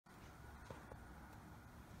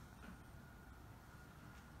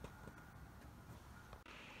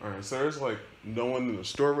Alright, so there's like no one in the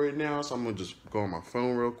store right now, so I'm gonna just go on my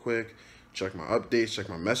phone real quick, check my updates, check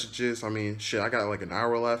my messages. I mean, shit, I got like an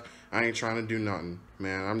hour left. I ain't trying to do nothing,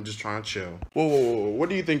 man. I'm just trying to chill. Whoa, whoa, whoa, what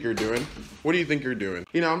do you think you're doing? What do you think you're doing?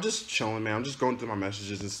 You know, I'm just chilling, man. I'm just going through my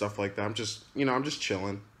messages and stuff like that. I'm just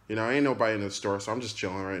chilling. You know, ain't nobody in the store, so I'm just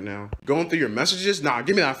chilling right now. Going through your messages? Nah,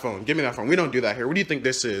 give me that phone. Give me that phone. We don't do that here. What do you think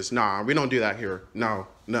this is? Nah, we don't do that here. No,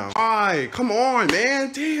 no. Alright, come on,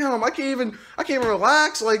 man. Damn, I can't even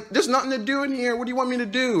relax. Like, there's nothing to do in here. What do you want me to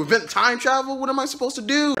do? Event time travel? What am I supposed to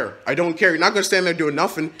do? I don't care. You're not gonna stand there doing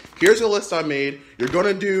nothing. Here's a list I made. You're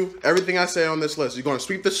gonna do everything I say on this list. You're gonna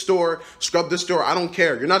sweep the store, scrub the store. I don't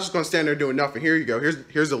care. You're not just gonna stand there doing nothing. Here you go.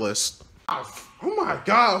 Here's the list. Oh my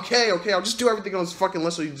god, okay, I'll just do everything on this fucking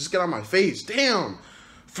list so you just get on my face. Damn.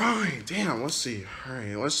 Fine, damn, let's see.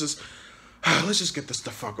 Alright, let's just get this the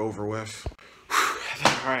fuck over with.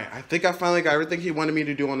 Alright, I think I finally got everything he wanted me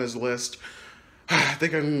to do on his list. I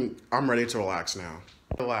think I'm ready to relax now.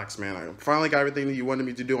 Relax, man. I finally got everything that you wanted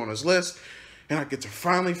me to do on his list. And I get to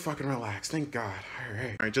finally fucking relax. Thank God.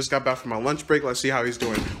 Alright. I just got back from my lunch break. Let's see how he's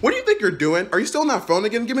doing. What do you think you're doing? Are you still on that phone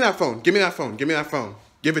again? Give me that phone. Give me that phone. Give me that phone.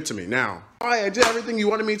 Give it to me now. Why? I did everything you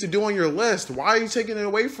wanted me to do on your list. Why are you taking it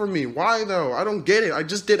away from me? Why though? I don't get it. I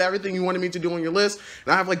just did everything you wanted me to do on your list,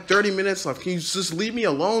 and I have like 30 minutes left. Can you just leave me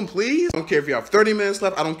alone, please? I don't care if you have 30 minutes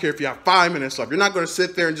left. I don't care if you have 5 minutes left. You're not gonna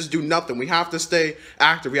sit there and just do nothing. We have to stay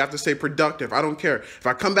active. We have to stay productive. I don't care. If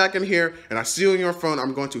I come back in here and I see you on your phone,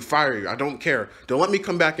 I'm going to fire you. I don't care. Don't let me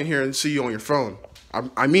come back in here and see you on your phone.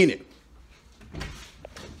 I mean it.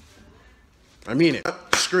 I mean it.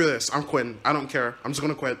 Screw this. I'm quitting. I don't care. I'm just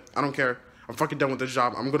gonna quit. I don't care. I'm fucking done with this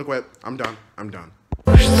job. I'm gonna quit. I'm done. I'm done.